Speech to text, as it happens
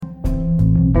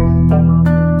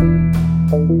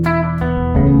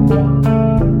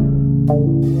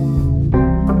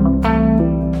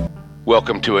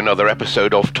Welcome to another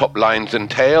episode of Top Lines and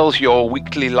Tales, your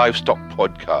weekly livestock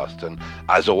podcast. And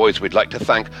as always, we'd like to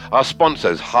thank our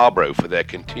sponsors, Harbro, for their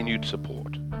continued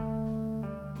support.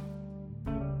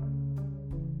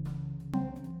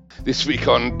 This week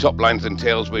on Top Lines and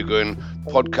Tales, we're going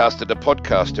podcaster to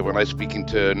podcaster when I'm speaking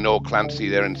to Noel Clancy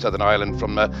there in Southern Ireland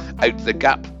from the Out the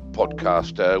Gap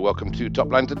podcast. Welcome to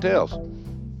Top Lines and Tales.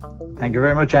 Thank you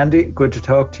very much, Andy. Good to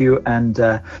talk to you. And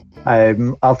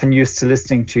I'm often used to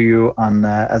listening to you on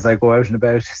as I go out and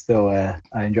about. So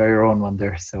I enjoy your own one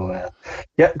there. So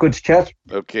yeah, good to chat.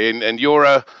 Okay, and you're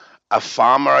a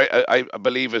farmer, I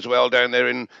believe, as well, down there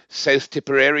in South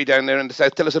Tipperary, down there in the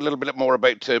south. Tell us a little bit more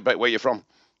about where you're from.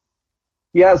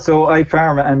 Yeah, so I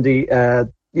farm in the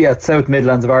South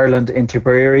Midlands of Ireland in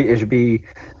Tipperary. It would be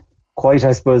quite,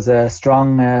 I suppose, a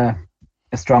strong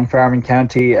farming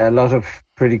county. A lot of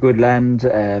pretty good land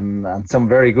and some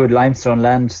very good limestone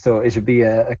land. So it would be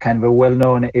a kind of a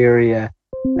well-known area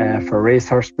for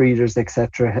racehorse breeders,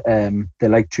 etc. They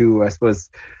like to, I suppose,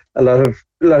 a lot of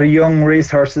young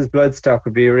racehorses, bloodstock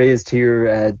would be raised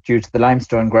here due to the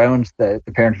limestone ground.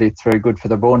 Apparently, it's very good for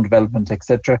their bone development,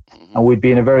 etc. And we'd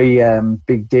be in a very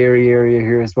big dairy area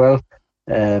here as well.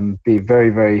 Be very,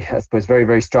 very, I suppose, very,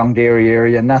 very strong dairy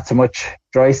area. Not so much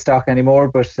dry stock anymore,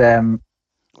 but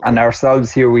and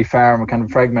ourselves here we farm a kind of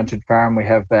fragmented farm. We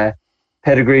have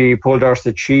pedigree Pole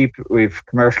Dorset sheep. We've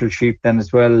commercial sheep then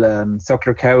as well,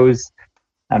 suckler cows.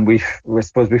 And we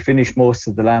finish most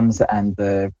of the lambs and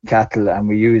the cattle, and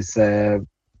we use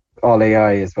all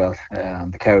AI as well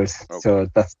on the cows. Okay. So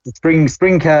that's the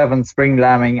spring calf and spring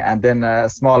lambing, and then a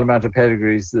small amount of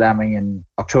pedigrees lambing in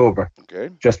October. Okay.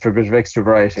 Just for a bit of extra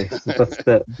variety.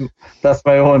 So that's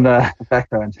my own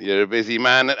background. You're a busy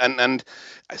man, and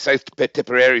South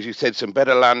Tipperary, as you said, some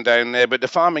better land down there. But the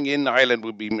farming in Ireland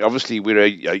would be, obviously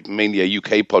we're mainly a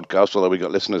UK podcast, although we've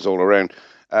got listeners all around.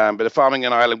 But the farming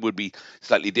in Ireland would be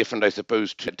slightly different, I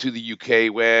suppose, to the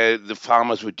UK, where the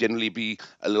farmers would generally be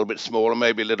a little bit smaller,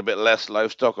 maybe a little bit less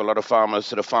livestock. A lot of farmers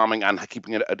sort of farming and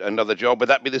keeping another job. Would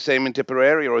that be the same in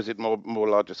Tipperary, or is it more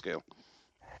larger scale?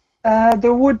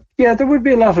 There would be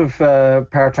a lot of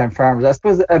part-time farmers. I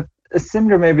suppose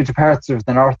similar maybe to parts of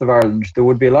the north of Ireland. There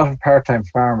would be a lot of part-time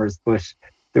farmers, but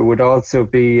there would also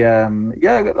be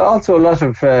also a lot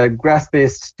of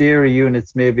grass-based dairy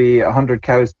units, maybe 100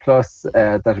 cows plus,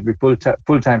 that would be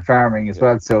full-time farming as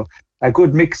well. So a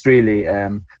good mix, really.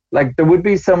 There would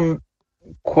be some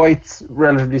quite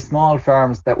relatively small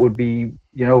farms that would be,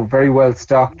 very well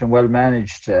stocked and well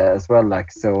managed as well.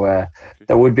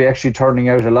 That would be actually turning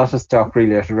out a lot of stock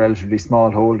really at relatively small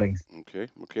holdings.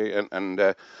 Okay.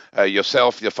 And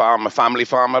yourself, your farm, a family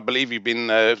farm, I believe you've been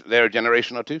there a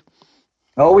generation or two.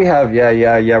 Oh, we have,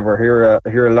 yeah. We're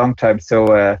here a long time.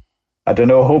 So I don't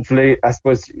know. Hopefully, I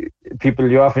suppose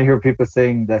you often hear people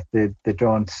saying that they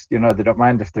don't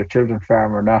mind if their children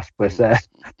farm or not. But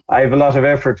I have a lot of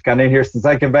effort gone in here since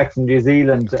I came back from New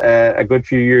Zealand a good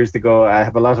few years ago. I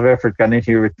have a lot of effort gone in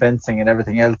here with fencing and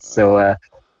everything else. So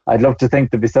I'd love to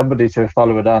think there'd be somebody to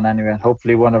follow it on anyway, and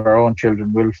hopefully one of our own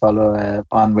children will follow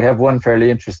on. We have one fairly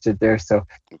interested there, so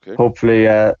hopefully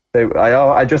I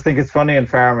just think it's funny in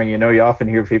farming, you often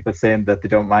hear people saying that they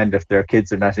don't mind if their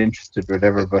kids are not interested or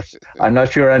whatever, but I'm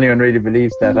not sure anyone really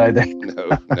believes that either.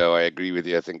 No, I agree with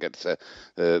you. I think it's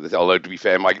although to be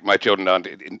fair, my children aren't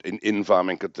in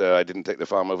farming because I didn't take the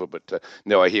farm over, but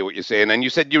no, I hear what you're saying. And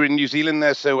you said you're in New Zealand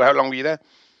there, so how long were you there?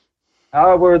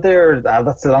 We're there.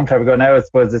 That's a long time ago now. I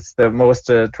suppose it's the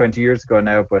most 20 years ago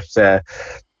now. But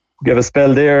we have a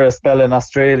spell there, a spell in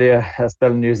Australia, a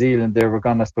spell in New Zealand. There, we're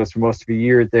gone, I suppose, for most of a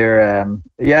year there.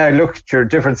 Look, sure,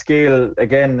 different scale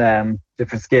again.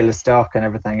 Different scale of stock and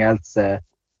everything else. I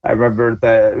remember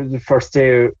the first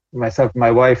day, myself and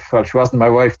my wife. Well, she wasn't my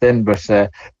wife then, but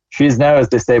she's now, as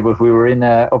they say. But we were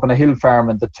up on a hill farm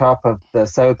at the top of the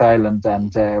South Island,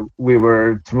 and we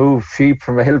were to move sheep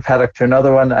from a hill paddock to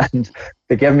another one, and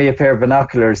they gave me a pair of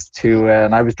binoculars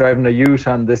and I was driving a ute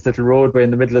on this little roadway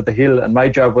in the middle of the hill, and my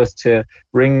job was to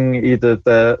ring either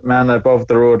the man above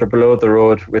the road or below the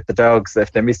road with the dogs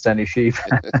if they missed any sheep.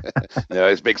 No,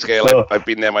 it's big scale. So, I've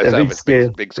been there myself.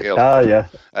 Big scale. Oh, yeah.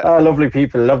 Lovely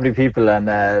people, and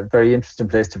a very interesting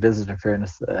place to visit, in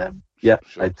fairness. Sure.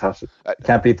 I thought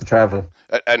can't beat the travel.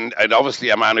 And obviously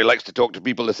a man who likes to talk to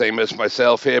people the same as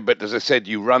myself here, but as I said,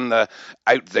 you run the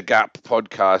Out the Gap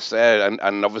podcast there,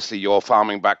 and obviously your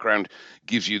farming background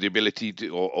gives you the ability to,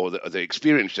 or the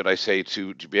experience, should I say,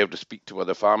 to be able to speak to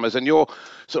other farmers. And you're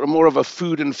sort of more of a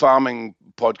food and farming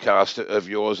podcast of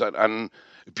yours, and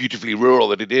beautifully rural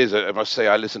that it is. I must say,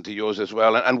 I listened to yours as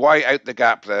well. And why Out the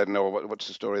Gap there? No, what's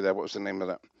the story there? What was the name of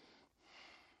that?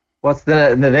 What's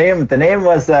the name? The name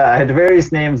was I had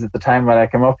various names at the time when I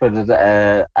came up with it,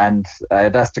 and I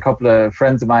had asked a couple of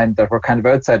friends of mine that were kind of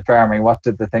outside farming what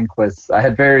did they think was. I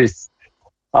had various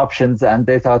options, and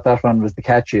they thought that one was the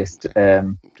catchiest.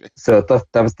 So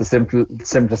that was the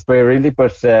simplest way, really.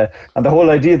 But and the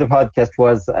whole idea of the podcast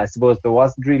was, I suppose, there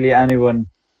wasn't really anyone.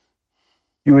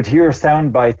 You would hear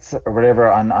sound bites or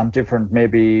whatever on different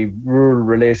maybe rural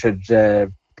related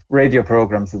radio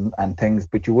programs and things,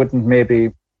 but you wouldn't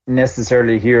maybe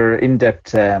necessarily hear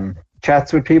in-depth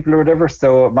chats with people or whatever.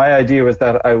 So my idea was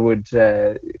that I would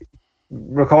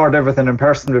record everything in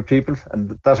person with people,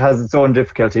 and that has its own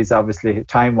difficulties, obviously,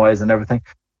 time-wise and everything.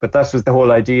 But that was the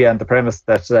whole idea and the premise,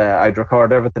 that I'd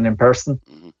record everything in person.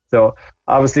 Mm-hmm. So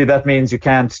obviously that means you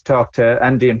can't talk to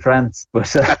Andy in France, but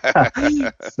so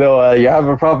you have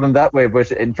a problem that way. But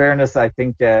in fairness, I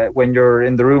think when you're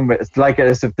in the room, it's like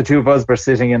as if the two of us were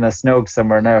sitting in a snug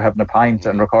somewhere now having a pint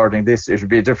and recording this. It would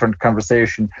be a different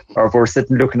conversation. Or if we're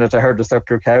sitting looking at a herd of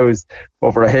suckler cows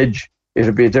over a hedge, it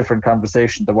would be a different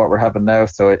conversation than what we're having now.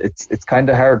 So it's kind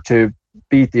of hard to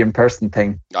beat the in-person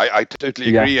thing. I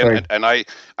totally agree, and I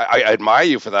admire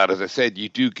you for that. As I said, you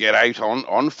do get out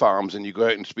on farms and you go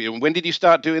out and speak. And when did you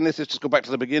start doing this? Let's just go back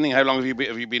to the beginning. How long have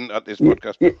you been at this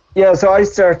podcast? Yeah, so I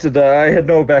started. I had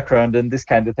no background in this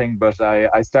kind of thing, but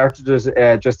I started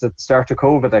it just at the start of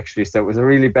COVID, actually. So it was a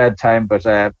really bad time, but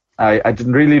I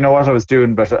didn't really know what I was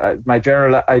doing. But I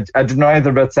didn't know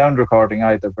anything about sound recording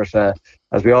either. But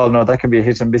as we all know, that can be a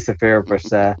hit and miss affair.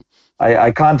 But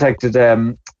I contacted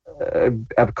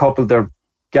a couple of their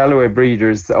Galloway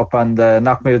breeders up on the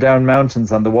Knockmill Down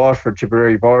Mountains on the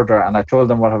Waterford-Tipperary border, and I told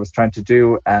them what I was trying to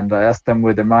do, and I asked them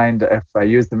would they mind if I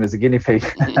used them as a guinea pig.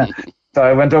 So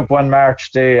I went up one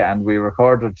March day and we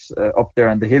recorded up there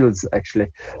in the hills,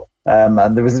 actually.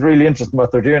 And it was really interesting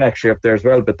what they're doing actually up there as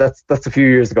well, but that's a few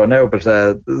years ago now. But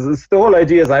the whole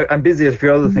idea is I'm busy at a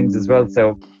few other things as well,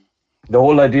 so the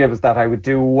whole idea was that I would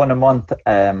do one a month,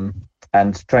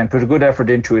 and try and put a good effort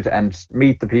into it and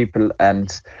meet the people.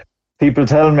 And people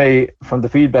tell me from the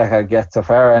feedback I get so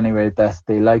far anyway, that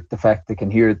they like the fact they can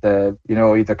hear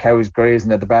either cows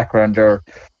grazing in the background, or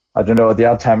I don't know, the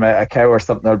odd time a cow or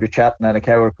something will be chatting and a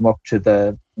cow will come up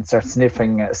to and start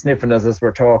sniffing as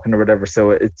we're talking or whatever.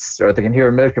 So or they can hear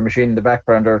a milking machine in the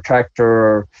background, or a tractor.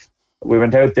 Or we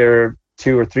went out there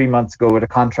 2 or 3 months ago with a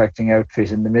contracting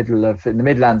outfit in the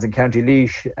Midlands in County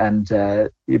Laois, and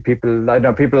people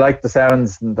like the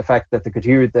sounds and the fact that they could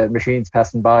hear the machines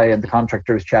passing by and the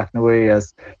contractor was chatting away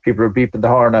as people were beeping the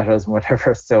horn at us and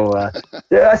whatever. So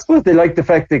I suppose they like the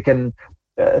fact they can.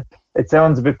 It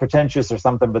sounds a bit pretentious or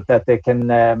something, but that they can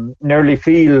nearly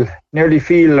feel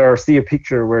or see a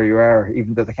picture where you are,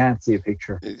 even though they can't see a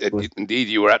picture. Indeed,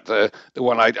 you were at the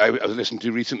one I was listening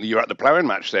to recently. You were at the ploughing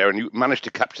match there, and you managed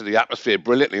to capture the atmosphere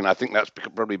brilliantly. And I think that's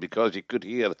probably because you could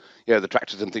hear, the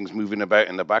tractors and things moving about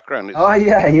in the background. Oh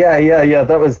yeah.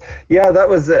 That was.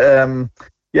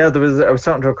 I was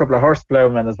talking to a couple of horse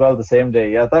ploughmen as well the same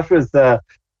day. Yeah, that was.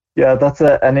 That's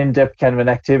an in-depth kind of an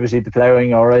activity, the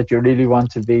ploughing. All right, you really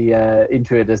want to be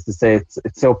into it, as to say.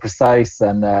 It's so precise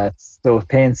and it's so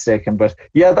painstaking. But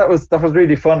yeah, that was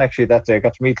really fun actually that day. I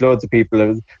got to meet loads of people. It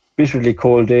was a bitterly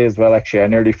cold day as well. Actually, I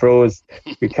nearly froze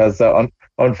because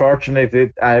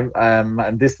unfortunately, I'm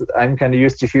kind of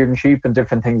used to shearing sheep and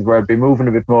different things where I'd be moving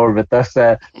a bit more. But that's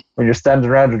when you're standing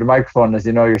around with a microphone, as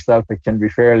you know yourself, it can be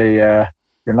fairly.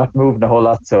 You're not moving a whole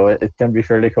lot, so it can be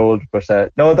fairly cold. But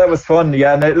no, that was fun.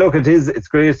 Yeah, and look, it's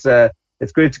great.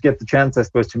 It's great to get the chance, I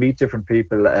suppose, to meet different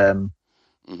people and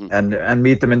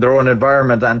meet them in their own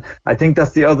environment. And I think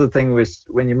that's the other thing, which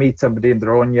when you meet somebody in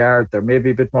their own yard, they're maybe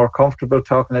a bit more comfortable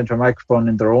talking into a microphone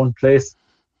in their own place,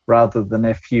 rather than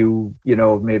if you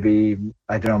maybe,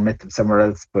 I don't know, met them somewhere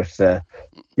else. But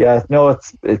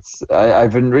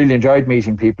I've been really enjoyed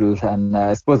meeting people, and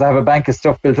I suppose I have a bank of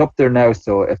stuff built up there now.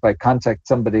 So if I contact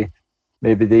somebody,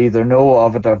 maybe they either know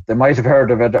of it or they might have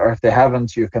heard of it, or if they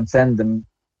haven't, you can send them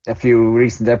a few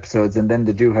recent episodes, and then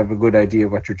they do have a good idea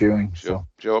of what you're doing. Sure.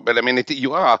 But I mean,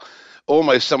 you are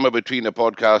almost somewhere between a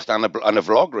podcast and a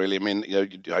vlog, really. I mean,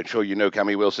 I'm sure you know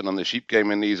Cammy Wilson on the sheep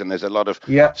game in these, and there's a lot of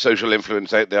social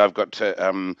influence out there. I've got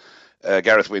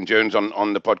Gareth Wynne Jones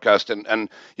on the podcast, and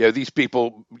these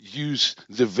people use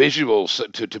the visuals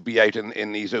to be out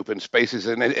in these open spaces.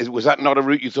 And was that not a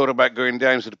route you thought about going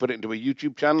down, so to put it into a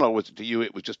YouTube channel, or was it to you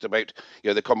it was just about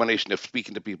the combination of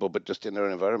speaking to people but just in their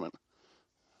own environment?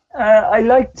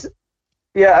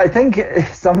 I think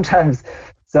sometimes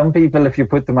some people, if you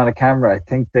put them on a camera, I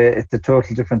think that it's a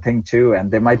total different thing too,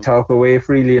 and they might talk away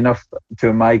freely enough to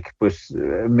a mic, but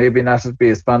maybe not be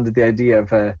as fond of the idea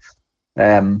of a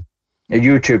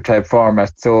YouTube type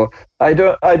format. So I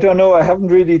don't know. I haven't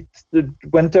really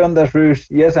went down that route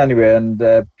yet anyway,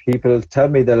 and people tell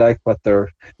me they like what they're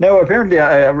now. Apparently,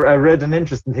 I read an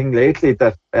interesting thing lately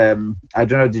that I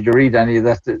don't know. Did you read any of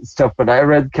that stuff? But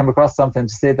I came across something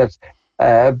to say that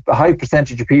a high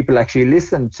percentage of people actually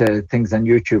listen to things on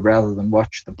YouTube rather than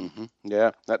watch them. Mm-hmm.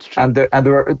 Yeah, that's true. And they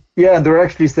were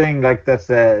actually saying like that.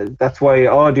 That's why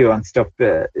audio and stuff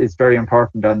is very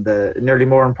important nearly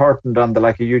more important on the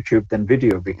like a YouTube than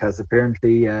video, because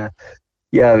apparently,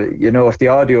 if the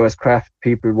audio is crap,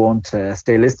 people won't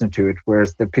stay listening to it,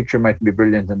 whereas the picture might be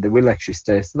brilliant and they will actually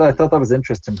stay. So I thought that was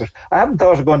interesting, but I haven't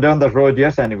thought of going down that road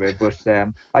yet anyway. But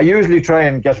I usually try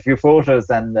and get a few photos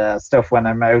and stuff when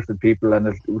I'm out with people,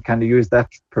 and we kind of use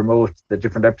that to promote the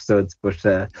different episodes. But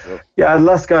the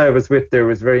last guy I was with there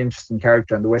was a very interesting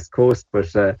character on the West Coast, but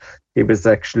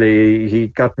he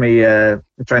got me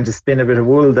trying to spin a bit of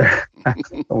wool there.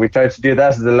 We tried to do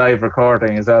that as a live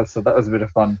recording as well, so that was a bit of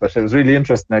fun, but it was really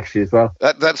interesting actually as well.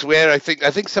 That's where I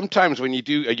think sometimes when you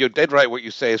do, you're dead right what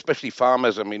you say, especially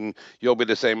farmers. I mean, you'll be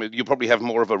the same. You probably have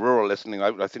more of a rural listening.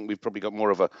 I think we've probably got more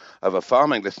of a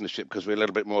farming listenership because we're a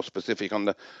little bit more specific on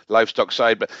the livestock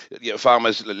side. But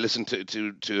farmers listen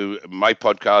to my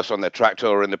podcast on their tractor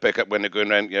or in the pickup when they're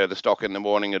going around the stock in the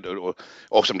morning,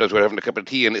 or sometimes we're having a cup of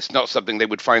tea, and it's not something they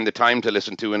would find the time to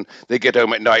listen to, and they get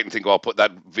home at night and think, "Oh, I'll put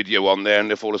that video on there," and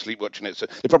they fall asleep watching it. So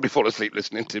they probably fall asleep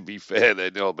listening. To be fair,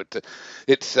 there, Noel, but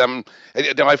it's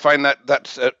I find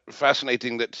that's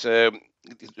fascinating. That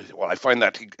I find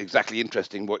that exactly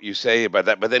interesting what you say about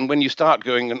that. But then when you start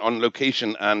going on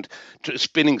location and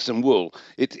spinning some wool,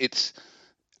 it's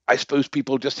I suppose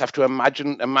people just have to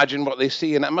imagine what they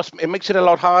see, and it makes it a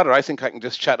lot harder. I think I can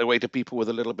just chat away to people with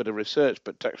a little bit of research,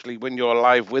 but actually when you're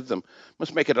live with them, it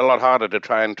must make it a lot harder to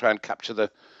try and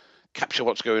capture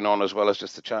what's going on as well as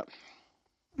just the chat.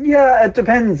 Yeah, it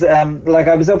depends. Like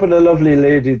I was up with a lovely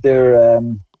lady there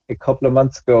a couple of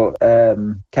months ago.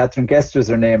 Catherine Gester's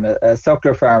her name, a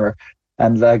suckler farmer,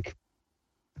 and like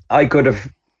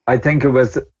I think it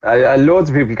was loads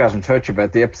of people got in touch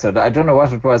about the episode. I don't know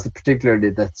what it was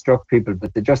particularly that struck people,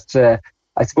 but they just I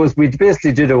suppose we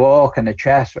basically did a walk and a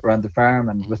chat around the farm,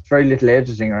 and with very little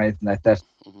editing or anything like that.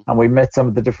 And we met some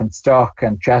of the different stock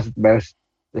and chatted about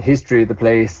the history of the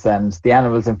place and the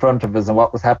animals in front of us and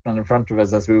what was happening in front of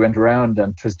us as we went around.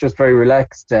 And it was just very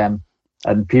relaxed, and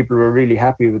people were really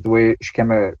happy with the way she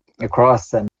came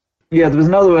across. And yeah, there was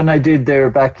another one I did there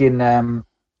back in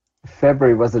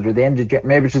February, was it, or the end of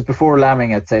maybe it was before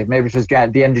lambing, I'd say. Maybe it was the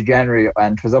end of January,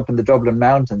 and it was up in the Dublin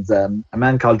Mountains. A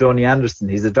man called Donny Anderson,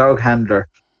 he's a dog handler.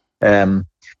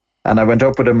 And I went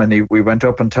up with him, and we went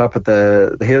up on top of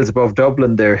the hills above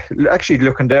Dublin there, actually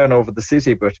looking down over the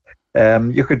city. But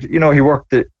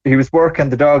he was working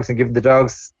the dogs and giving the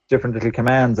dogs different little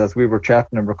commands as we were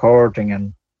chatting and recording,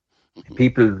 and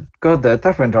people, God,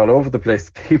 that went all over the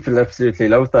place. People absolutely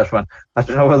loved that one. I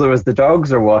don't know whether it was the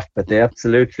dogs or what, but they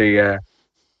absolutely.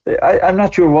 I'm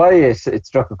not sure why it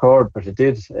struck a chord, but it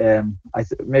did.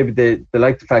 Maybe they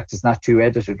like the fact it's not too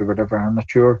edited or whatever. I'm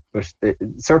not sure, but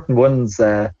certain ones,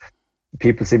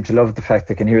 people seem to love the fact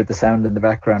they can hear the sound in the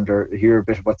background or hear a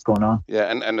bit of what's going on. Yeah,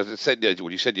 and as I said,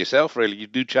 you said yourself, really, you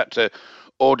do chat to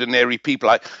ordinary people.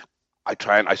 I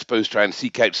try and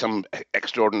seek out some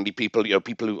extraordinary people,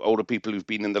 older people who've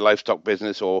been in the livestock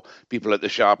business or people at the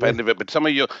sharp end of it. But some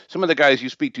of the guys you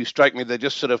speak to strike me, they're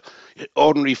just sort of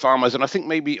ordinary farmers, and I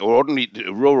think or ordinary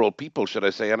rural people, should I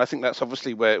say? And I think that's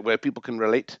obviously where people can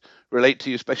relate to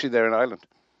you, especially there in Ireland.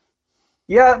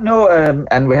 Yeah, no,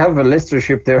 and we have a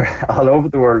listenership there all over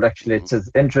the world. Actually, it's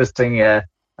interesting. I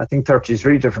think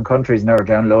 33 different countries now are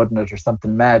downloading it or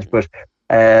something mad, but.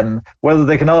 Whether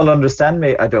they can all understand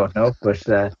me, I don't know.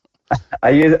 But I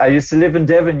used to live in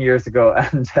Devon years ago,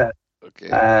 and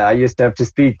I used to have to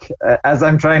speak as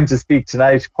I'm trying to speak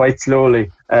tonight, quite slowly,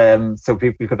 so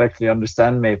people could actually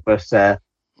understand me. But I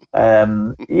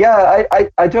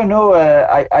don't know.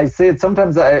 I say it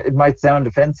sometimes. It might sound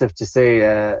offensive to say,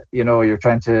 you're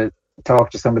trying to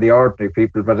talk to some of the ordinary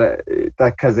people, but that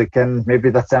because maybe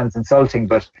that sounds insulting.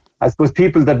 But I suppose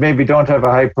people that maybe don't have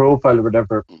a high profile or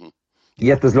whatever. Mm-hmm.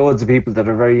 Yet there's loads of people that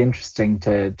are very interesting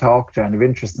to talk to and have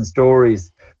interesting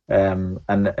stories, and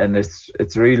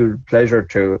it's a real pleasure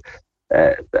to,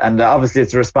 and obviously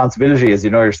it's a responsibility, as you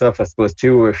know yourself, I suppose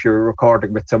too, if you're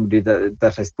recording with somebody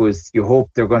that I suppose you hope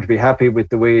they're going to be happy with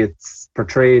the way it's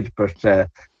portrayed. But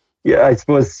I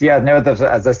suppose now that,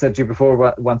 as I said to you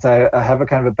before, once I have a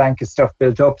kind of a bank of stuff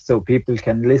built up, so people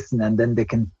can listen and then they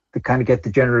can kind of get the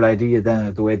general idea then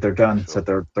of the way they're done. Sure.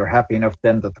 So they're happy enough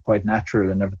then that they're quite natural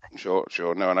and everything. Sure.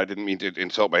 No, and I didn't mean to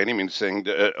insult by any means saying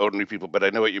ordinary people, but I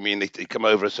know what you mean. They come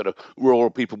over as sort of rural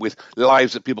people with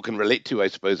lives that people can relate to. I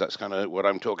suppose that's kind of what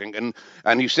I'm talking.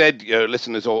 And you said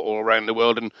listeners all around the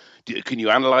world. And can you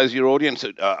analyze your audience?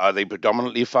 Are they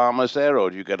predominantly farmers there, or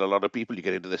do you get a lot of people? You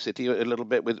get into the city a little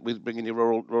bit with bringing your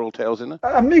rural tales in there?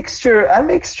 A mixture.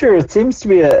 It seems to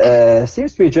be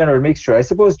a general mixture. I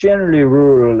suppose generally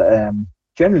rural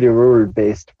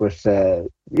based, but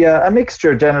yeah, a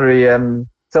mixture generally.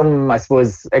 Some, I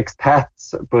suppose,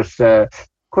 expats, but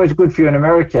quite a good few in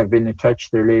America have been in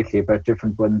touch there lately about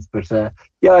different ones. But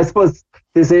yeah, I suppose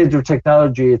this age of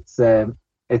technology,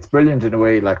 it's brilliant in a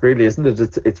way. Like, really, isn't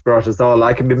it? It's brought us all.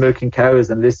 I can be milking cows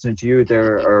and listening to you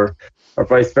there, or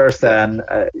vice versa. And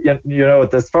you know,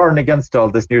 there's for and against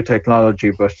all this new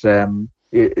technology, but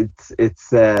it's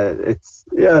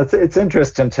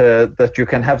interesting that you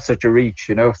can have such a reach,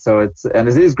 you know. So it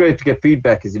is great to get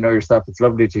feedback, as you know yourself. It's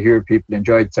lovely to hear people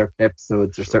enjoyed certain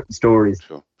episodes or certain stories.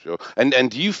 Sure.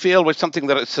 And do you feel with something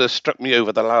that it's struck me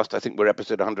over the last, I think we're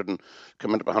episode 100 and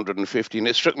coming up 150, and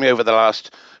it struck me over the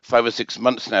last 5 or 6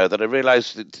 months now that I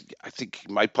realized that I think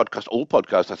my podcast, all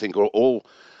podcasts, I think, or all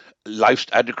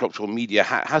agricultural media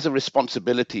has a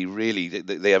responsibility. Really,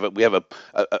 we have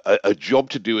a job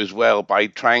to do as well by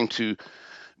trying to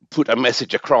put a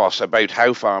message across about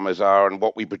how farmers are and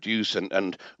what we produce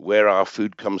and where our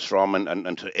food comes from,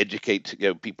 and to educate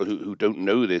people who don't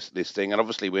know this thing. And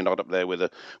obviously we're not up there with the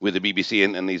BBC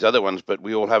and these other ones, but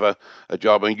we all have a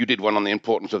job. And you did one on the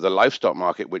importance of the livestock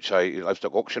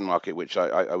auction market, which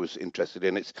I was interested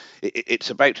in. It's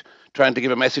about trying to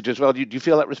give a message as well. Do you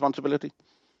feel that responsibility?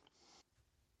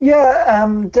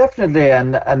 Yeah, definitely,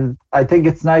 and I think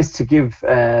it's nice to give,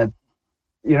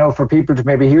 for people to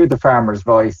maybe hear the farmer's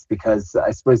voice, because I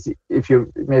suppose if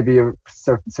you maybe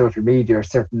certain social media or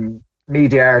certain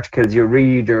media articles you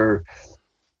read or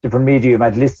different media you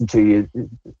might listen to,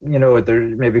 you know, there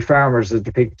maybe farmers are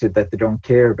depicted that they don't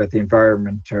care about the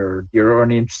environment, or you're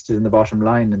only interested in the bottom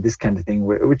line and this kind of thing,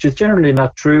 which is generally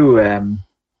not true.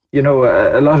 You know,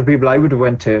 a lot of people I would have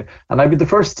went to, and I'd be the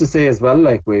first to say as well,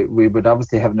 like we would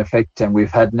obviously have an effect, and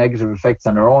we've had negative effects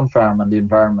on our own farm and the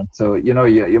environment. So, you know,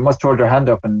 you must hold your hand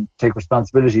up and take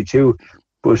responsibility too.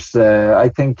 But I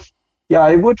think, yeah,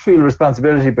 I would feel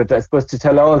responsibility, but I suppose to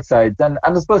tell all sides, and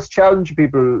I suppose challenge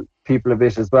people a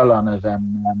bit as well on it,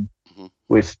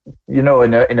 with, you know,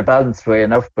 in a balanced way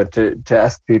enough, but to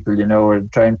ask people, you know, or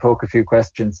try and poke a few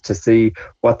questions to see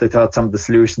what they thought some of the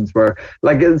solutions were.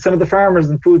 Like some of the farmers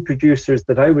and food producers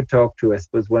that I would talk to, I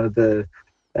suppose one of the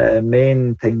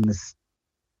main things,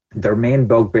 their main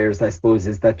bugbears, I suppose,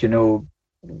 is that, you know,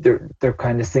 they're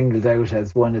kind of singled out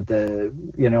as one of the,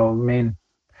 you know, main,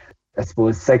 I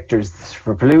suppose, sectors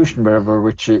for pollution, wherever,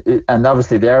 and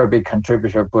obviously they are a big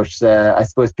contributor, but I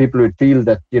suppose people would feel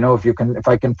that, you know, if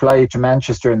I can fly to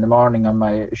Manchester in the morning on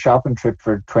my shopping trip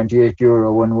for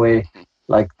 €28 one way,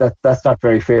 like that's not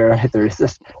very fair either, is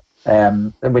it?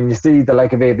 And when you see the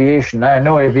like of aviation, I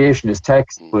know aviation is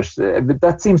text, but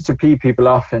that seems to pee people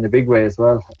off in a big way as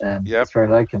well. As far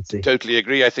as I can see. Totally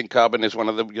agree. I think carbon is one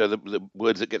of the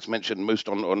words that gets mentioned most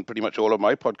on pretty much all of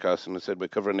my podcasts. And I said we're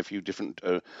covering a few different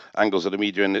angles of the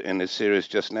media in this series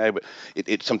just now, but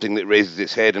it's something that raises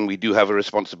its head, and we do have a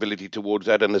responsibility towards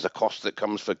that. And there's a cost that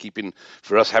comes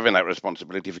for us having that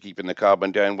responsibility for keeping the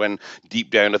carbon down, when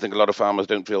deep down I think a lot of farmers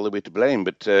don't feel that we're to blame.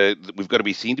 But we've got to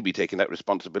be seen to be taking that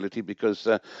responsibility, because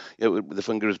the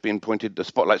finger is being pointed, the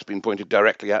spotlight's being pointed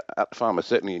directly at the farmer,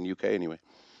 certainly in UK anyway.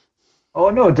 Oh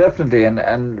no, definitely,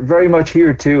 and very much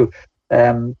here too.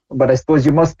 But I suppose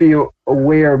you must be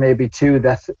aware, maybe too,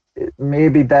 that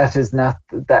maybe that is not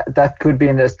that could be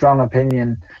in a strong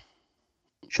opinion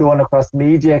shown across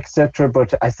media, etc.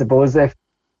 But I suppose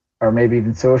or maybe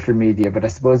even social media. But I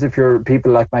suppose if you're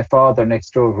people like my father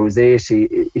next door, who's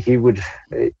 80, he would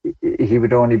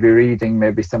only be reading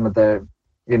maybe some of the,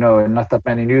 you know, not that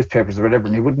many newspapers or whatever,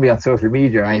 and he wouldn't be on social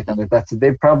media or anything like that. So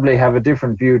they probably have a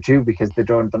different view too, because they're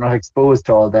not exposed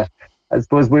to all that. I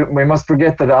suppose we must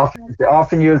forget that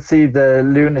often you'll see the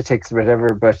lunatics or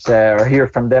whatever, but or hear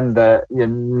from them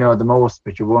the most,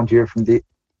 but you won't hear from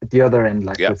the other end,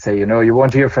 like let's say, you know, you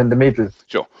won't hear from the middle.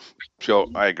 Sure. Sure,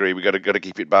 I agree. We got to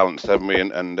keep it balanced, haven't we?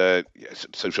 And yes,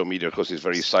 social media, of course, is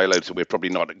very siloed, so we're probably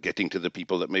not getting to the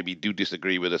people that maybe do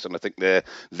disagree with us. And I think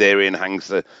therein hangs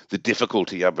the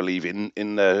difficulty, I believe,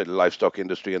 in the livestock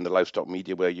industry and the livestock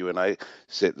media, where you and I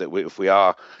sit. That if we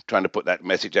are trying to put that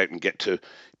message out and get to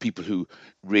people who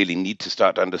really need to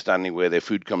start understanding where their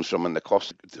food comes from and the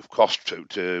cost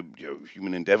to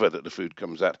human endeavour that the food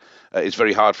comes at, it's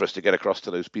very hard for us to get across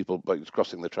to those people by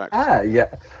crossing the tracks.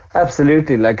 Yeah,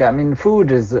 absolutely. Like, I mean,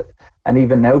 food is, and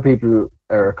even now people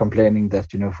are complaining that,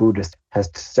 food has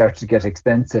started to get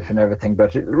expensive and everything,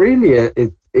 but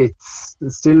it's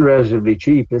still relatively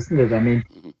cheap, isn't it? I mean,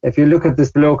 if you look at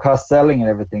this low cost selling and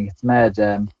everything, it's mad.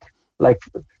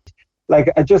 Like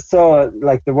I just saw,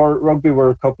 like, the Rugby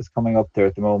World Cup is coming up there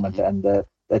at the moment, and I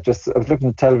was looking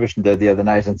at television there the other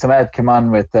night, and some ad came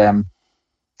on with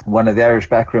one of the Irish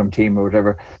backroom team or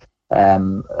whatever.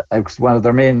 One of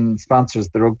their main sponsors,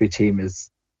 the rugby team, is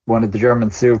one of the German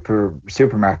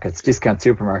supermarkets, discount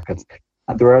supermarkets,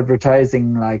 and they were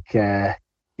advertising like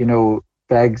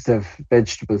bags of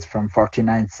vegetables from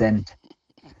 49¢.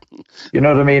 You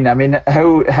know what I mean? I mean,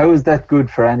 how is that good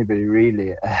for anybody,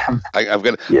 really? I'm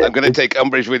going to take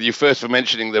umbrage with you first for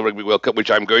mentioning the Rugby World Cup,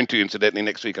 which I'm going to, incidentally,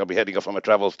 next week. I'll be heading off on my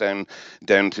travels down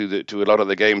to a lot of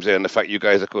the games there, and the fact you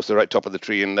guys, of course, are right top of the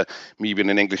tree, and me being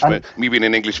an Englishman,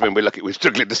 we're lucky, we're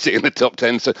struggling to stay in the top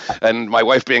 10. So, and my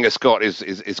wife being a Scot is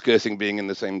cursing being in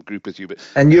the same group as you. But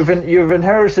and you've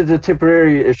inherited a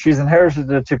Tipperary. She's inherited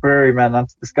a Tipperary man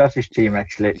onto the Scottish team,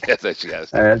 actually. Yes, she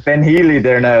has. Ben Healy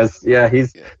there now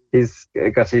he's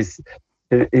got his.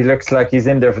 He looks like he's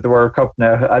in there for the World Cup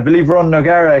now. I believe Ron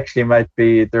O'Gara actually might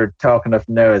be. They're talking of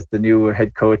now as the new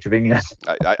head coach of England.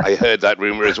 I heard that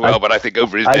rumor as well, but I think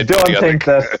over his I dead don't body, think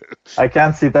that. I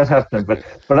can't see that happening. But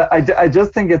I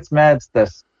just think it's mad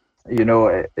that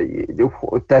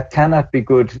that cannot be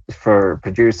good for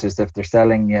producers if they're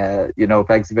selling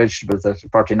bags of vegetables at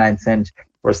 49¢.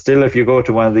 Or still, if you go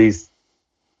to one of these,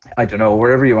 I don't know,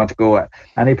 wherever you want to go,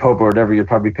 any pub or whatever, you'll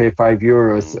probably pay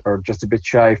 €5 or just a bit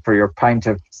shy for your pint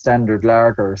of standard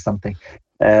lager or something.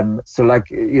 So,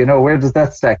 where does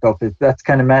that stack up? That's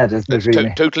kind of mad, isn't it,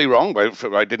 really? Totally wrong.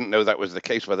 I didn't know that was the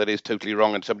case, but that is totally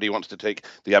wrong, and somebody wants to take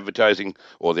the advertising,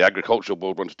 or the agricultural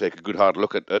board wants to take a good hard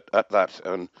look at that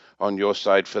on your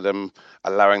side for them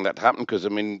allowing that to happen, because, I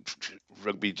mean,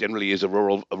 rugby generally is a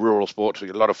rural sport. So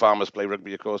a lot of farmers play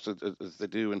rugby, of course, as they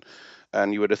do,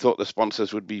 and you would have thought the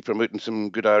sponsors would be promoting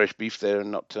some good Irish beef there,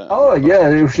 and not.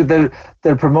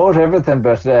 They'll promote everything,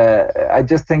 but I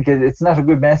just think it's not a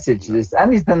good message. There's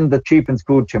anything that cheapens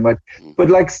food too much,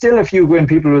 but still, if you go in,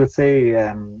 people will say,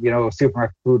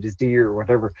 supermarket food is dear or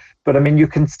whatever. But I mean, you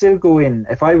can still go in.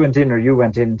 If I went in or you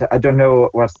went in, I don't know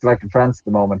what's like in France at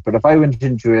the moment, but if I went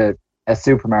into a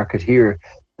supermarket here,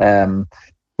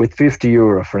 with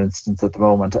 €50, for instance, at the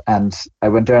moment, and I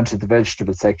went down to the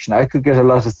vegetable section, I could get a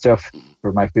lot of stuff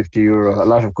for my €50, a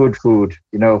lot of good food,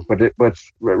 but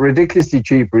ridiculously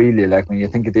cheap, really. Like, when you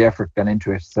think of the effort gone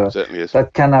into it, so certainly is.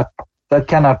 That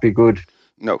cannot be good.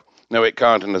 No, it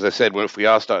can't. And as I said, if we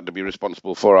are starting to be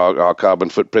responsible for our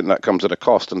carbon footprint, that comes at a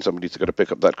cost, and somebody's got to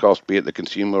pick up that cost, be it the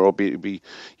consumer or be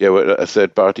a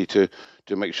third party to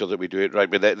make sure that we do it right.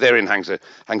 But therein hangs a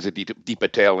deeper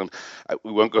tale, and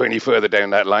we won't go any further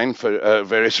down that line for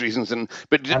various reasons. And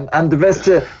the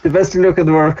best look at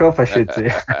the World Cup, I should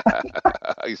say.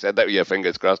 You said that with your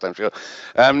fingers crossed, I'm sure.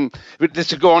 But just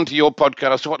to go on to your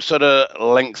podcast, what sort of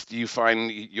length do you find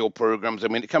your programs? I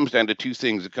mean, it comes down to two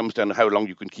things. It comes down to how long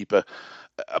you can keep a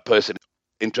person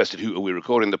interested who we're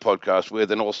recording the podcast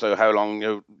with, and also how long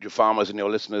your farmers and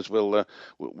your listeners will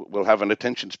have an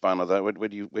attention span of that. Where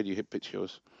do you hit pitch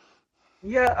yours?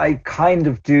 Yeah, I kind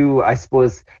of do, I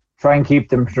suppose, try and keep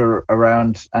them for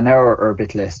around an hour or a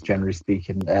bit less, generally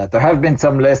speaking. There have been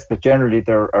some less, but generally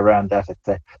they're around that, I'd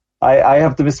say. I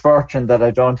have the misfortune that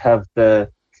I don't have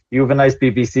you have a nice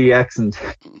BBC accent,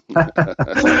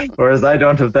 whereas I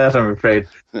don't have that, I'm afraid.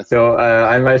 So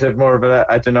I might have more of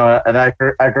an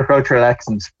agricultural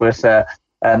accent, but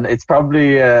and it's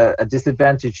probably a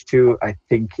disadvantage too, I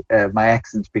think, my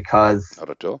accent, because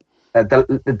not at all.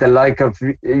 The like of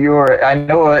I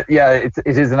know, it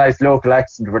is a nice local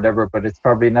accent or whatever, but it's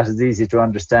probably not as easy to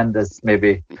understand as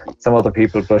maybe some other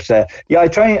people. But I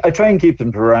try and keep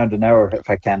them for around an hour if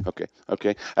I can.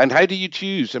 Okay. And how do you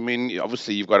choose? I mean,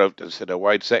 obviously you've got a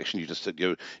wide section. You just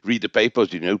read the papers.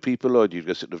 Do you know people, or do you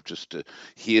just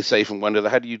hearsay from one another?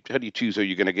 How do you choose who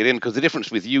you're going to get in? Because the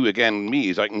difference with you, again, me,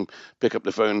 is I can pick up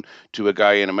the phone to a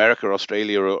guy in America, or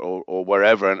Australia, or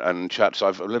wherever and chat. So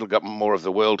I've a little got more of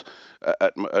the world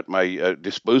at my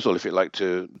disposal, if you like,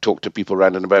 to talk to people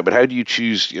around and about. But how do you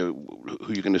choose who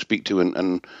you're going to speak to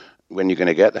and when you're going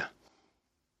to get there?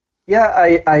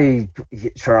 Yeah, I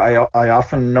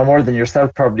often know more than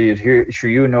yourself probably. Sure,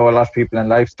 you know a lot of people in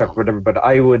livestock, whatever. But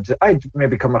I'd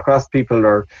maybe come across people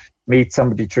or meet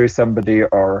somebody through somebody,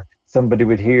 or somebody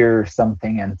would hear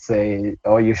something and say,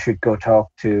 "Oh, you should go talk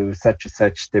to such and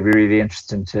such. They'd be really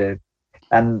interesting to."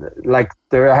 And like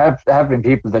there have been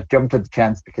people that jumped at the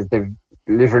chance because they've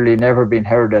literally never been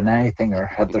heard on anything or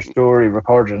had their story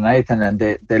recorded on anything, and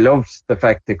they loved the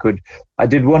fact they could. I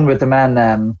did one with the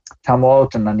man Tom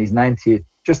Walton on his 90th,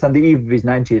 just on the eve of his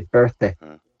 90th birthday.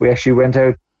 We actually went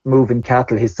out moving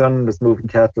cattle. His son was moving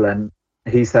cattle, and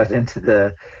he sat into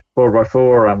the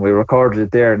 4x4, and we recorded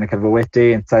it there in a kind of a wet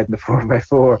day inside the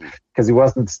 4x4 because he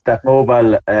wasn't that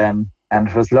mobile. And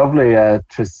it was lovely. It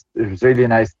was really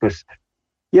nice. But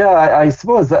yeah, I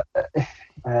suppose that,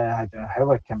 I don't know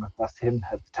how I came across him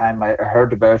at the time. I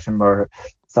heard about him or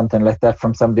something like that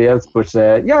from somebody else. But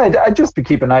yeah, I just be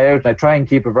keep an eye out, and I try and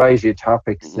keep a variety of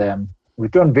topics.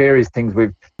 We've done various things.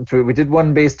 We did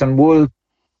one based on wool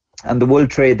and the wool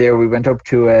trade there. We went up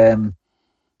to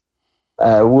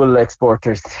wool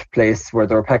exporters place where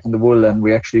they were packing the wool, and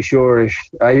we actually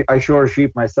I shore a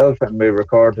sheep myself, and we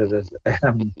recorded it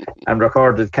and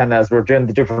recorded kind of as we're doing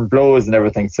the different blows and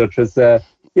everything. So it was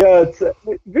yeah, it's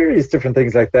various different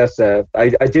things like that.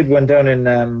 I did one down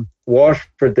in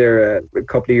Waterford there a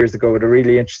couple of years ago with a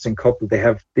really interesting couple. They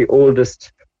have the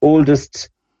oldest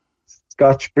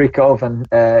Scotch brick oven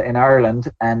in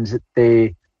Ireland, and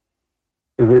it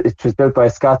was built by a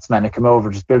Scotsman. It came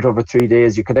over, just built over 3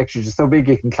 days. You could actually, just so big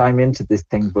you can climb into this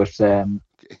thing, but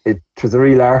it was a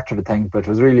real art of a thing, but it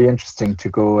was really interesting to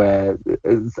go.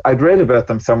 I'd read about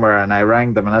them somewhere, and I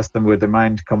rang them and asked them would they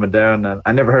mind coming down, and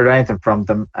I never heard anything from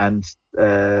them. And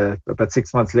about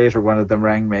 6 months later, one of them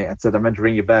rang me and said, I meant to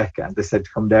ring you back, and they said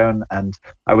come down. And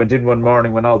I went in one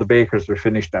morning when all the bakers were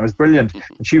finished, and it was brilliant.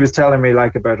 And she was telling me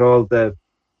like about all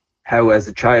how as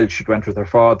a child she went with her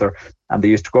father, and they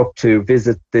used to go up to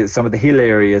visit some of the hill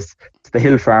areas, to the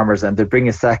hill farmers, and they'd bring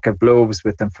a sack of loaves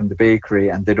with them from the bakery,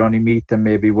 and they'd only meet them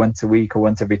maybe once a week or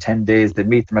once every 10 days. They'd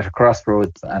meet them at a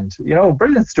crossroads, and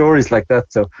brilliant stories like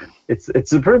that. So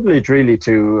it's a privilege really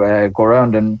to go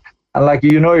around and like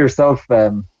yourself,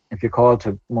 if you call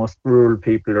to most rural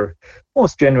people or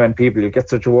most genuine people, you get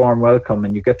such a warm welcome,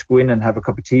 and you get to go in and have a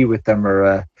cup of tea with them,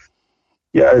 or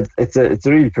yeah, it's a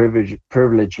real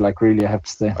privilege, like really, I have to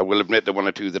say. I will admit the one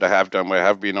or two that I have done where I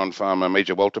have been on farm,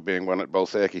 Major Walter being one at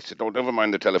Balthairk. He said, "Oh, never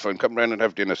mind the telephone, come round and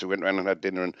have dinner." So we went round and had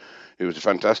dinner, and it was a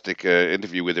fantastic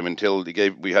interview with him until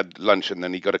we had lunch, and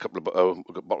then he got a couple of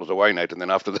bottles of wine out, and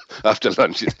then after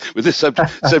lunch, with the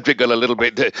subject got a little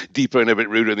bit deeper and a bit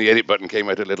ruder, and the edit button came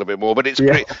out a little bit more. But it's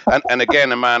great, and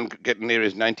again, a man getting near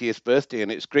his 90th birthday, and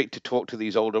it's great to talk to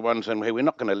these older ones. And hey, we're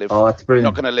not going to live. Oh, it's brilliant. We're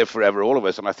not going to live forever, all of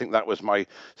us. And I think that was my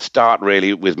start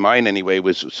really with mine anyway,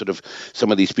 was sort of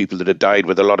some of these people that had died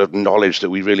with a lot of knowledge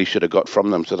that we really should have got from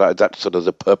them. So that's sort of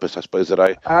the purpose, I suppose, that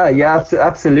I yeah,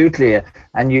 absolutely.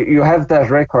 And you have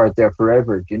that record there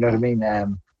forever, do you know what I mean?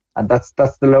 And that's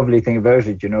the lovely thing about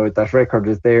it, that record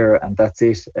is there, and that's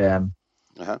it.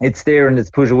 It's there, and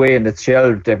it's put away, and it's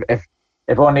shelved.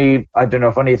 If only, I don't know,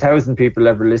 if only 1,000 people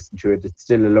ever listen to it, it's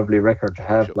still a lovely record to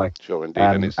have. Sure,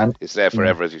 indeed, and it's there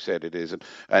forever, as you said, it is.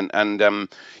 And I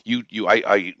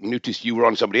noticed you were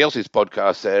on somebody else's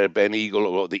podcast there, Ben Eagle,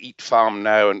 or the Eat Farm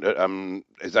Now, and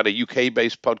is that a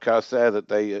UK-based podcast there?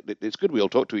 It's good we all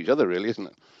talk to each other, really, isn't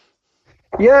it?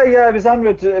 Yeah, I was on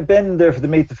with Ben there for the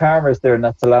Meet the Farmers there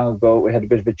not so long ago. We had a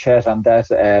bit of a chat on that,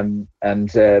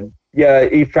 yeah,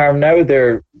 Eat Farm Now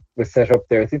there was set up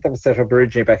there. I think that was set up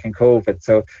originally back in COVID,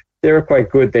 so they were quite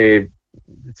good.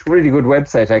 It's a really good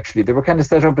website actually. They were kind of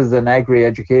set up as an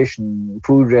agri-education,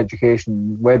 food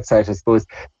education website, I suppose,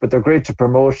 but they're great to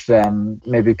promote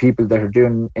maybe people that are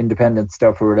doing independent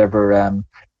stuff or whatever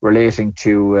relating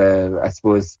to I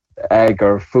suppose ag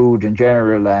or food in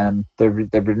general, and they've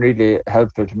been really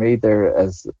helpful to me there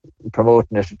as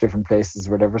promoting it at different places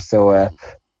or whatever. So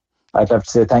I'd have to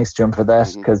say thanks to him for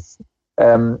that, because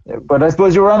but I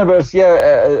suppose you were on about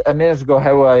a minute ago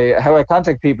how I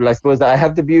contact people. I suppose I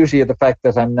have the beauty of the fact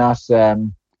that I'm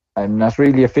not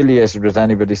really affiliated with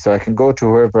anybody, so I can go to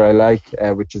whoever I like,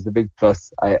 which is the big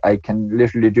plus. I can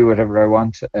literally do whatever I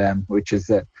want, which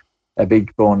is a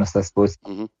big bonus, I suppose.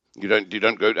 You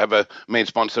don't go have a main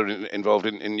sponsor involved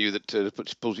in you that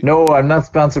pulls you? No, I'm not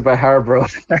sponsored by Harborough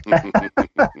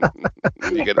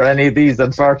or any of these,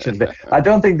 unfortunately. I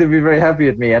don't think they'd be very happy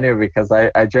with me anyway, because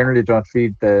I generally don't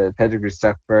feed the pedigree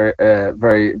stock very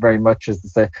very much, as they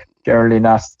say, generally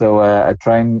not. So I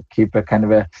try and keep a kind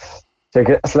of take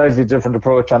a slightly different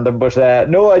approach on them. But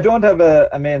no, I don't have a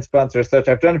main sponsor as such.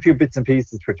 I've done a few bits and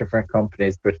pieces for different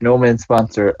companies, but no main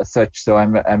sponsor as such. So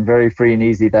I'm very free and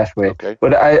easy that way. Okay.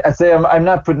 But I say I'm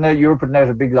not putting out. You're putting out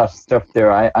a big lot of stuff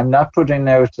there. I'm not putting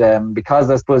out because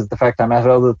I suppose the fact I'm at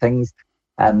other things,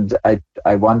 and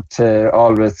I want to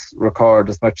always record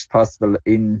as much as possible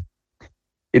in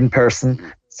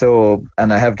person. So,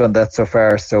 and I have done that so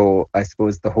far. So I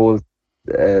suppose the whole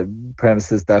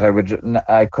premises that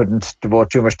I couldn't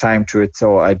devote too much time to it.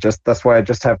 So that's why I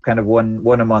just have kind of one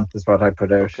a month is what I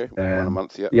put out. Okay, one a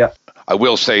month, yeah. Yeah. I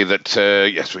will say that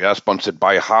yes, we are sponsored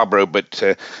by Harborough, but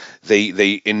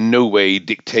they in no way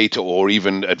dictate or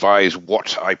even advise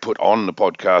what I put on the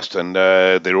podcast, and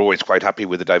they're always quite happy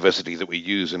with the diversity that we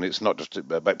use, and it's not just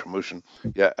about promotion.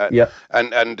 Yeah.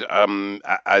 And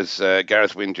as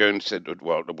Gareth Wynne Jones said,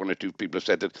 well, one or two people have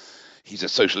said that he's a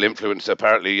social influencer.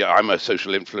 Apparently, I'm a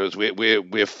social influencer.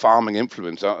 We're farming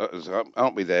influence,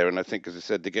 aren't we? There, and I think, as I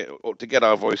said, to get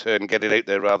our voice heard and get it out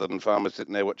there, rather than farmers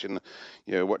sitting there watching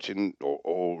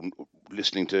or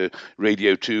listening to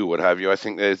Radio 2, what have you. I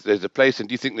think there's a place. And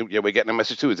do you think that we're getting a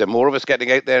message too? Is there more of us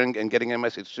getting out there and getting a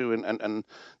message too? And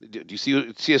do you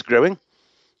see us growing?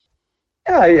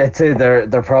 Yeah, I'd say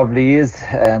there probably is.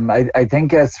 I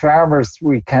think as farmers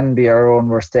we can be our own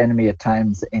worst enemy at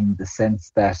times, in the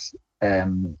sense that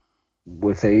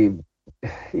we'll say,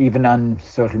 even on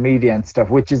social media and stuff,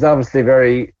 which is obviously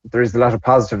there's a lot of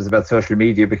positives about social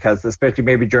media, because especially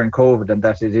maybe during COVID, and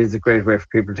that it is a great way for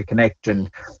people to connect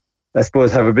and I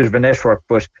suppose have a bit of a network.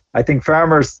 But I think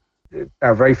farmers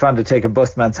are very fond of taking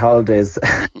busman's holidays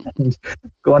and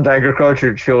going to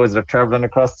agriculture shows or travelling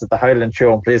across to the Highland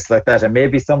Show and places like that. And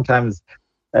maybe sometimes,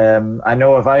 I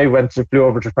know if I flew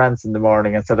over to France in the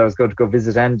morning and said I was going to go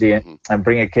visit Andy and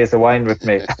bring a case of wine with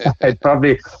me,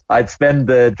 I'd spend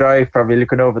the drive probably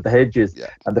looking over the hedges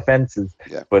and the fences.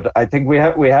 Yeah. But I think we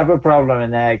have a problem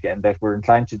in ag, and that we're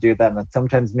inclined to do that. And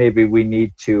sometimes maybe we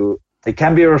need to. It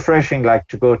can be refreshing, like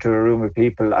to go to a room of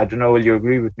people. I don't know, will you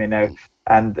agree with me now?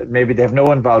 And maybe they have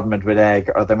no involvement with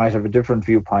ag, or they might have a different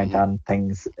viewpoint on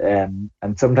things. And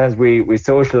sometimes we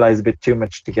socialise a bit too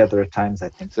much together at times, I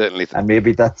think. Certainly. And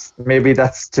maybe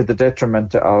that's to the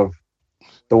detriment of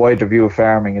the wider view of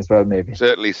farming as well, maybe.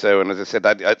 Certainly so. And as I said,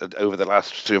 I over the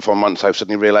last 3 or 4 months, I've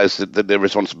suddenly realised that the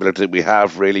responsibility that we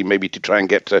have, really, maybe to try and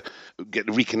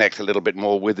reconnect a little bit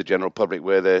more with the general public,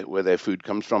 where their food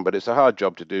comes from. But it's a hard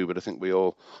job to do. But I think we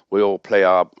all play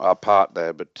our part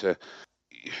there. But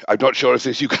I'm not sure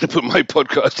if you're going to put my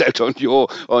podcast out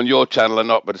on your channel or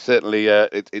not, but certainly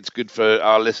it's good for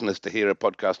our listeners to hear a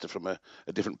podcaster from a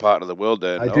different part of the world.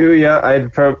 There, I do, yeah.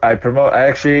 I promote. I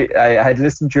had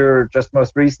listened to your just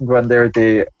most recent one there.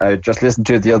 I just listened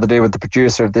to it the other day with the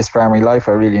producer of This Farming Life.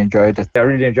 I really enjoyed it. I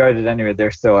really enjoyed it anyway there.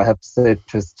 So I have to say it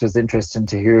was interesting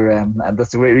to hear, and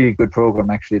that's a really good program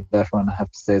actually. That one I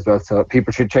have to say as well. So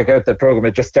people should check out that program.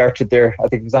 It just started there. I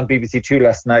think it was on BBC Two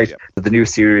last night. The new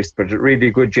series, but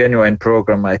really good, genuine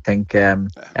program, I think,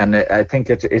 and I think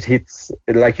it hits,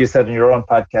 like you said in your own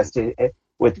podcast,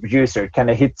 with the producer, it kind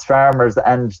of hits farmers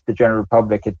and the general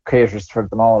public. It caters for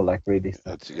them all, like, really.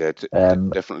 So,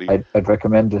 definitely. I'd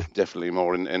recommend it. Definitely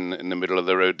more in the middle of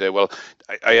the road there. Well,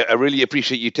 I really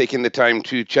appreciate you taking the time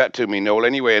to chat to me, Noel.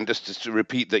 Anyway, and just to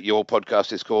repeat that your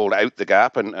podcast is called Out the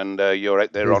Gap, and you're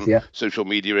out there on social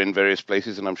media in various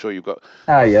places, and I'm sure you've got.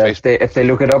 If they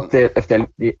look it up,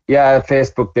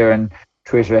 Facebook there, and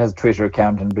Twitter has a Twitter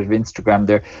account and a bit of Instagram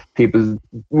there.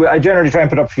 I generally try and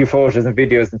put up a few photos and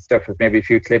videos and stuff, with maybe a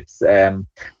few clips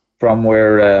from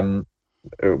where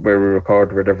we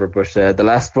record or whatever. But the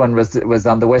last one was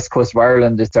on the west coast of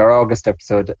Ireland. It's our August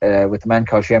episode with a man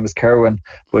called Seamus Kerwin.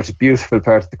 But a beautiful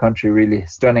part of the country, really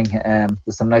stunning.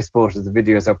 There's some nice photos and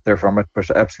videos up there from it,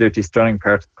 but absolutely stunning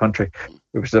part of the country.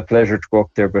 It was a pleasure to go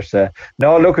up there. But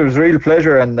no, look, it was a real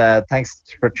pleasure, and thanks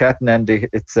for chatting, Andy.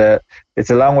 It's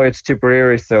a long way to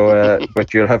Tipperary, so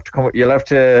but you'll have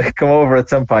to come over at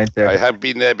some point there. I have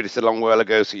been there, but it's a long while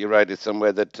ago. So you're right; it's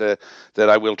somewhere that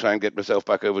I will try and get myself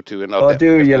back over to. And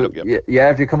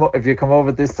if you come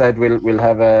over this side, we'll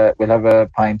have a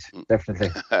pint, definitely.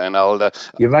 And I'll.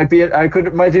 You might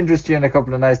interest you in a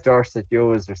couple of nice Dorset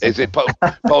ewes or something. Is it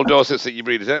Paul Dorsets that you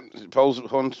breed? Is it Paul's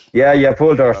hunt? Yeah,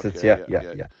 Paul Dorsets. Okay, yeah.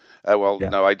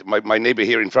 No, my neighbour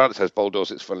here in France has Paul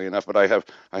Dorsets, funnily enough, but I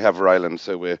have Ryland,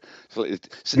 so we're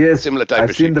similar type of sheep.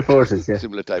 I've seen the photos, yeah.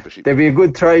 Similar type of sheep. They'd be a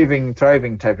good thriving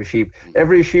type of sheep.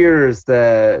 Every shearer's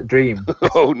the dream.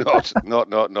 Oh, not.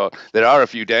 There are a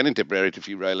few down in Tipperary, a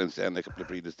few Rylands down there, a couple of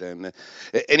breeders down there.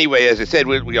 Anyway, as I said,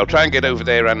 we'll try and get over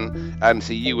there and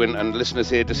see you and listeners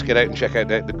here. Just get out and check out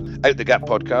the Gap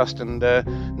podcast. And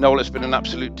Noel, it's been an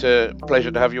absolute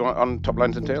pleasure to have you on Top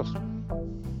Lines and Tails.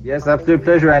 Yes, absolute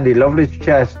pleasure, Andy. Lovely to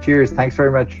chat. Cheers. Thanks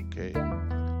very much. Okay.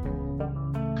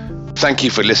 Thank you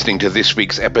for listening to this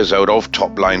week's episode of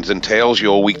Top Lines and Tails,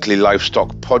 your weekly livestock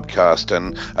podcast.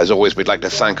 And as always, we'd like to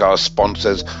thank our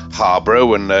sponsors,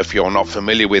 Harbro. And if you're not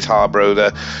familiar with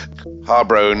Harbro,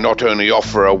 Harbro not only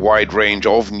offer a wide range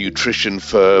of nutrition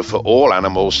for all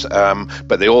animals,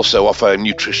 but they also offer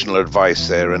nutritional advice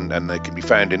there, and they can be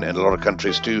found in a lot of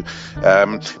countries too.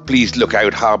 Please look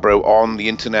out Harbro on the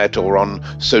internet or on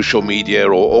social media,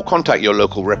 or contact your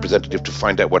local representative to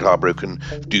find out what Harbro can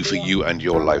do for you and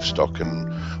your livestock.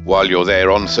 And while you're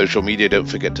there on social media, don't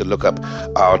forget to look up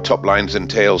our Top Lines and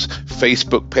Tails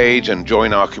Facebook page and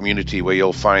join our community, where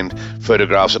you'll find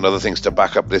photographs and other things to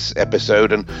back up this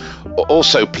episode. And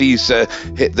also, please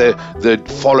hit the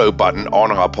follow button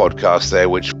on our podcast there,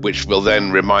 which will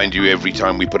then remind you every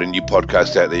time we put a new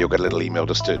podcast out there. You'll get a little email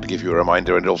just to give you a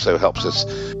reminder, and it also helps us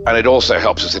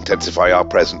intensify our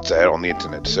presence there on the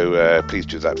internet. So please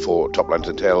do that for Top Lines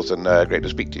and Tails, and great to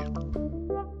speak to you.